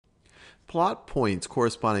Plot points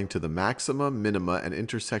corresponding to the maxima, minima, and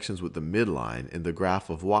intersections with the midline in the graph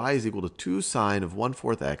of y is equal to 2 sine of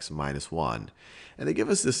 1/4 x minus 1. And they give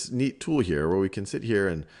us this neat tool here where we can sit here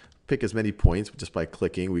and pick as many points just by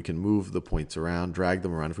clicking. We can move the points around, drag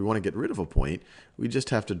them around. If we want to get rid of a point, we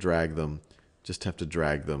just have to drag them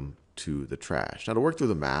to the trash. Now to work through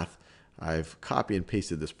the math, I've copy and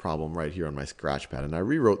pasted this problem right here on my scratch pad, and I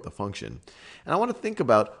rewrote the function. And I want to think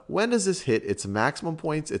about when does this hit its maximum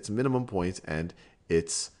points, its minimum points, and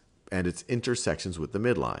its intersections with the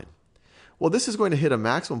midline. Well, this is going to hit a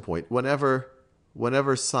maximum point whenever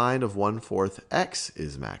sine of 1/4 x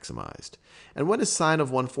is maximized. And when is sine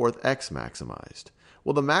of 1/4 x maximized?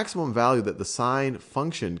 Well, the maximum value that the sine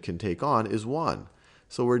function can take on is 1.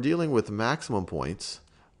 So we're dealing with maximum points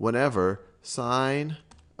whenever sine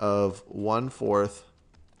of 1/4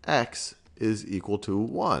 x is equal to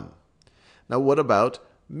 1. Now what about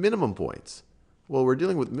minimum points? Well, we're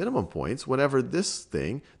dealing with minimum points whenever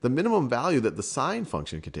the minimum value that the sine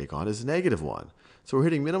function can take on is -1. So we're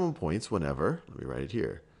hitting minimum points whenever, let me write it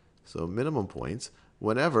here. So minimum points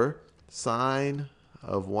whenever sine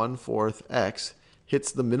of 1/4 x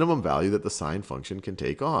hits the minimum value that the sine function can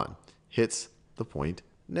take on, hits the point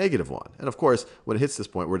 -1. And of course, when it hits this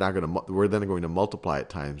point, we're then going to multiply it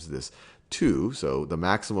times this 2. So the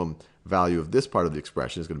maximum value of this part of the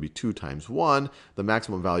expression is going to be 2 times 1. The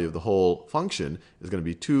maximum value of the whole function is going to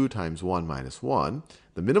be 2 times 1 minus 1.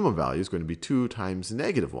 The minimum value is going to be 2 times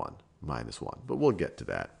 -1 minus 1. But we'll get to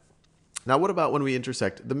that. Now what about when we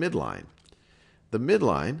intersect the midline?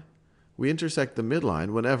 We intersect the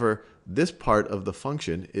midline whenever this part of the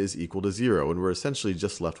function is equal to 0. And we're essentially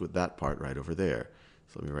just left with that part right over there.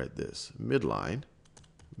 So let me write this. Midline,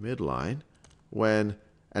 when,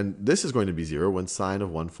 and this is going to be 0 when sine of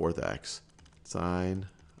 1/4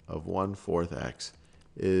 x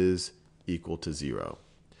is equal to 0.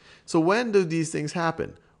 So when do these things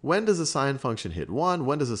happen? When does the sine function hit 1?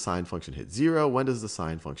 When does the sine function hit 0? When does the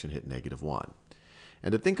sine function hit -1?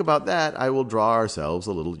 And to think about that, I will draw ourselves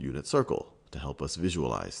a little unit circle to help us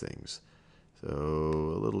visualize things. So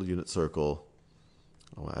a little unit circle.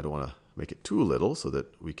 Oh, I don't want to make it too little so that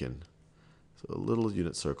we can, so a little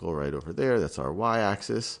unit circle right over there, that's our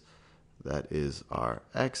y-axis, that is our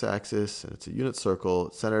x-axis, and it's a unit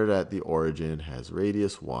circle centered at the origin, has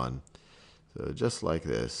radius 1, so just like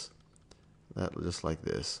this,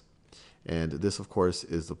 and this of course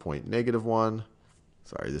is the point -1,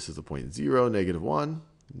 sorry, this is the point 0, -1,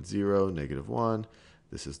 0, -1,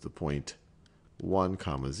 this is the point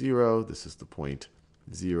 1, 0, this is the point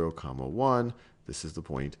 0, 1, this is the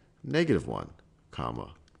point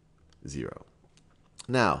 -1, 0.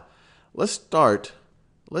 Now, let's start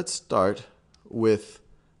with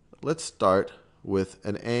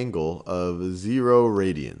an angle of 0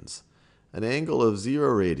 radians. An angle of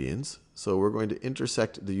 0 radians. So we're going to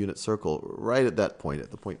intersect the unit circle right at that point,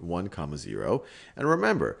 at the point 1, 0. And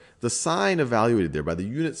remember, the sign evaluated there by the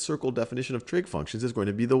unit circle definition of trig functions is going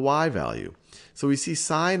to be the y value. So we see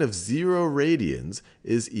sine of 0 radians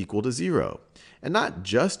is equal to 0. And not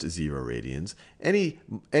just 0 radians, any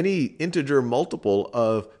integer multiple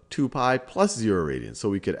of 2 pi plus 0 radians. So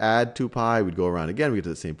we could add 2 pi, we'd go around again, we get to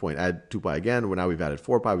the same point, add 2 pi again, now we've added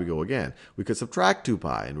 4 pi, we go again. We could subtract 2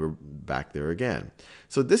 pi, and we're back there again.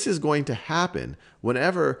 So this is going to happen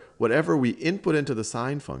whenever whatever we input into the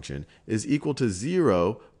sine function is equal to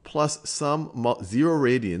 0 plus some 0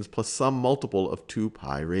 radians plus some multiple of 2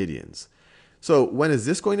 pi radians. So when is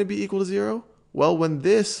this going to be equal to 0? Well, when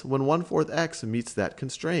 1/4 x meets that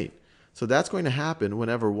constraint. So that's going to happen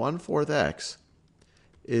whenever 1/4 x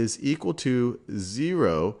is equal to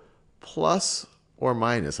 0 plus or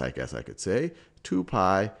minus, I guess I could say, 2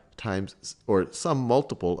 pi times, or some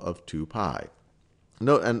multiple of 2 pi.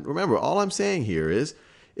 Note, and remember, all I'm saying here is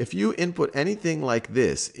if you input anything like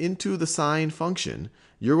this into the sine function,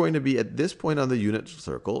 you're going to be at this point on the unit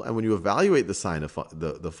circle, and when you evaluate the sine of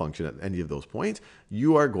the function at any of those points,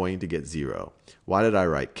 you are going to get 0. Why did I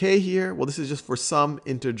write k here? Well, this is just for some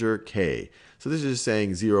integer k. So this is just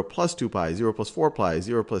saying 0 plus 2 pi, 0 plus 4 pi,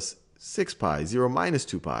 0 plus 6 pi, 0 minus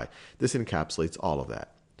 2 pi. This encapsulates all of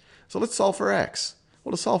that. So let's solve for x.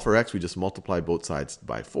 Well, to solve for x, we just multiply both sides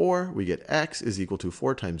by 4. We get x is equal to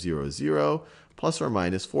 4 times 0 is 0, plus or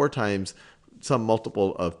minus 4 times some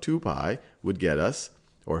multiple of 2 pi would get us,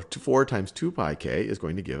 or 4 times 2 pi k is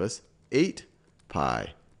going to give us 8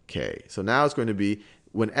 pi k. So now it's going to be,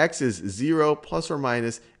 when x is 0 plus or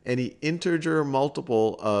minus any integer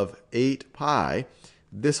multiple of 8 pi,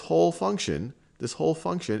 this whole function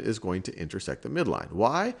is going to intersect the midline.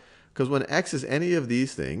 Why? Because when x is any of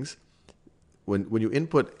these things, when you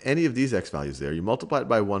input any of these x values there, you multiply it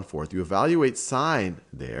by 1/4, you evaluate sine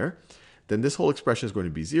there, then this whole expression is going to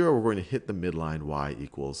be 0. We're going to hit the midline y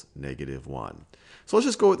equals -1. So let's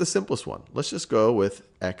just go with the simplest one. Let's just go with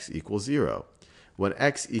x equals 0. When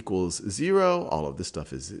x equals 0, all of this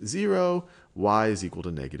stuff is 0. Y is equal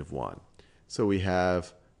to -1. So we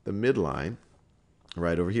have the midline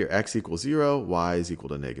right over here. X equals 0. Y is equal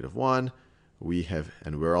to -1.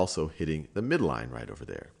 And we're also hitting the midline right over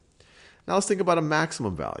there. Now let's think about a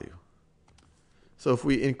maximum value. So if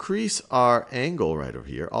we increase our angle right over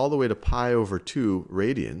here all the way to pi over 2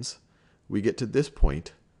 radians, we get to this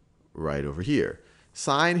point right over here.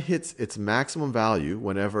 Sine hits its maximum value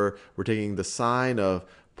whenever we're taking the sine of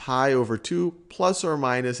pi over 2 plus or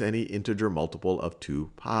minus any integer multiple of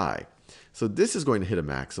 2 pi. So this is going to hit a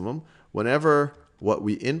maximum whenever what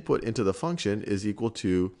we input into the function is equal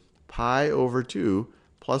to pi over 2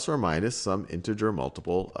 plus or minus some integer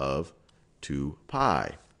multiple of 2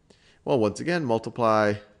 pi. Well, once again,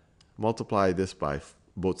 multiply this by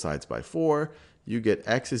both sides by 4. You get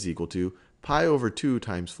x is equal to pi over 2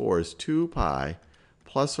 times 4 is 2 pi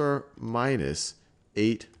plus or minus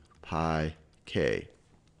 8 pi k.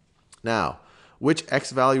 Now, which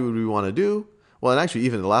x value would we want to do? Well, and actually,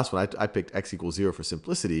 even in the last one, I picked x equals 0 for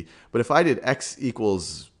simplicity. But if I did x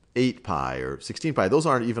equals 8 pi or 16 pi, those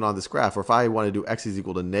aren't even on this graph. Or if I want to do x is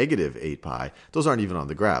equal to -8 pi, those aren't even on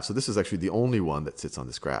the graph. So this is actually the only one that sits on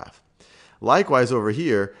this graph. Likewise, over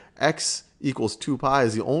here, x equals 2 pi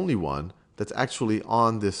is the only one that's actually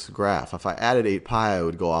on this graph. If I added 8 pi, I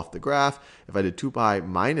would go off the graph. If I did 2 pi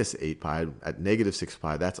minus 8 pi at -6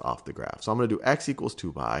 pi, that's off the graph. So I'm going to do x equals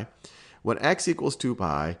 2 pi. When x equals 2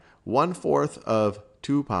 pi, 1/4 of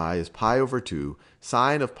 2 pi is pi over 2.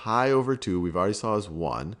 Sine of pi over 2, we've already saw is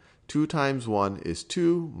 1. 2 times 1 is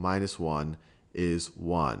 2, minus 1 is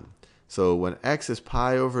 1. So when x is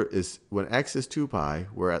 2 pi,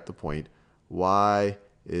 we're at the point y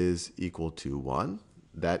is equal to 1.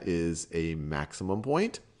 That is a maximum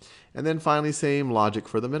point. And then finally, same logic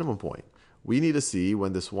for the minimum point. We need to see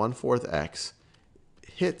when this 1/4 x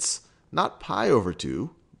hits not pi over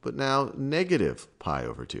 2, but now negative pi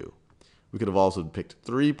over 2. We could have also picked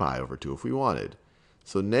 3 pi over 2 if we wanted.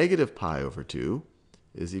 So negative pi over 2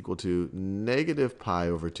 is equal to negative pi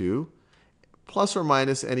over 2 plus or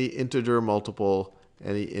minus any integer multiple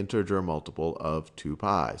of 2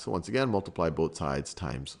 pi. So once again, multiply both sides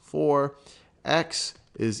times 4. X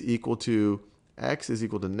is equal to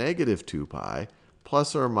negative 2 pi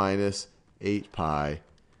plus or minus 8 pi,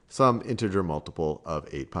 some integer multiple of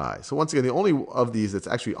 8 pi. So once again, the only of these that's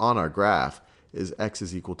actually on our graph is x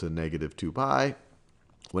is equal to negative 2 pi.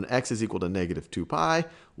 When x is equal to negative 2 pi,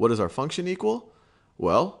 what does our function equal?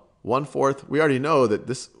 Well, 1/4, we already know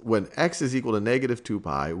that when x is equal to negative 2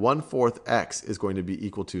 pi, 1/4 x is going to be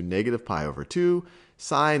equal to negative pi over 2.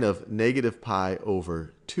 Sine of negative pi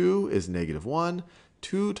over 2 is -1.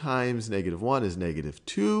 2 times -1 is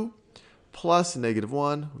 -2. Plus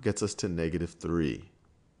 -1 gets us to -3.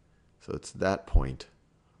 So it's that point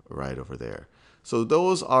right over there. So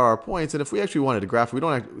those are our points. And if we actually wanted to graph,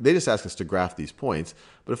 they just ask us to graph these points.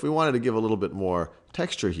 But if we wanted to give a little bit more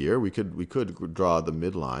texture here, we could draw the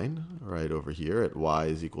midline right over here at y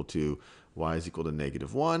is equal to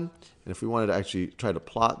 -1. And if we wanted to actually try to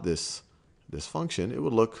plot this function, it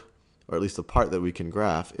would look, or at least the part that we can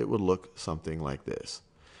graph, it would look something like this.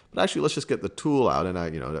 But actually, let's just get the tool out, and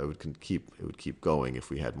it would keep going if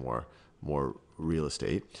we had more real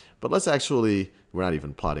estate. But let's actually, we're not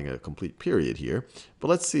even plotting a complete period here. But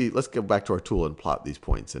let's go back to our tool and plot these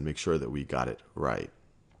points and make sure that we got it right.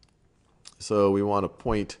 So we want a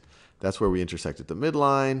point, that's where we intersected the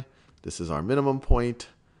midline. This is our minimum point.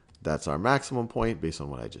 That's our maximum point based on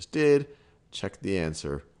what I just did. Check the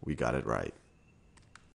answer. We got it right.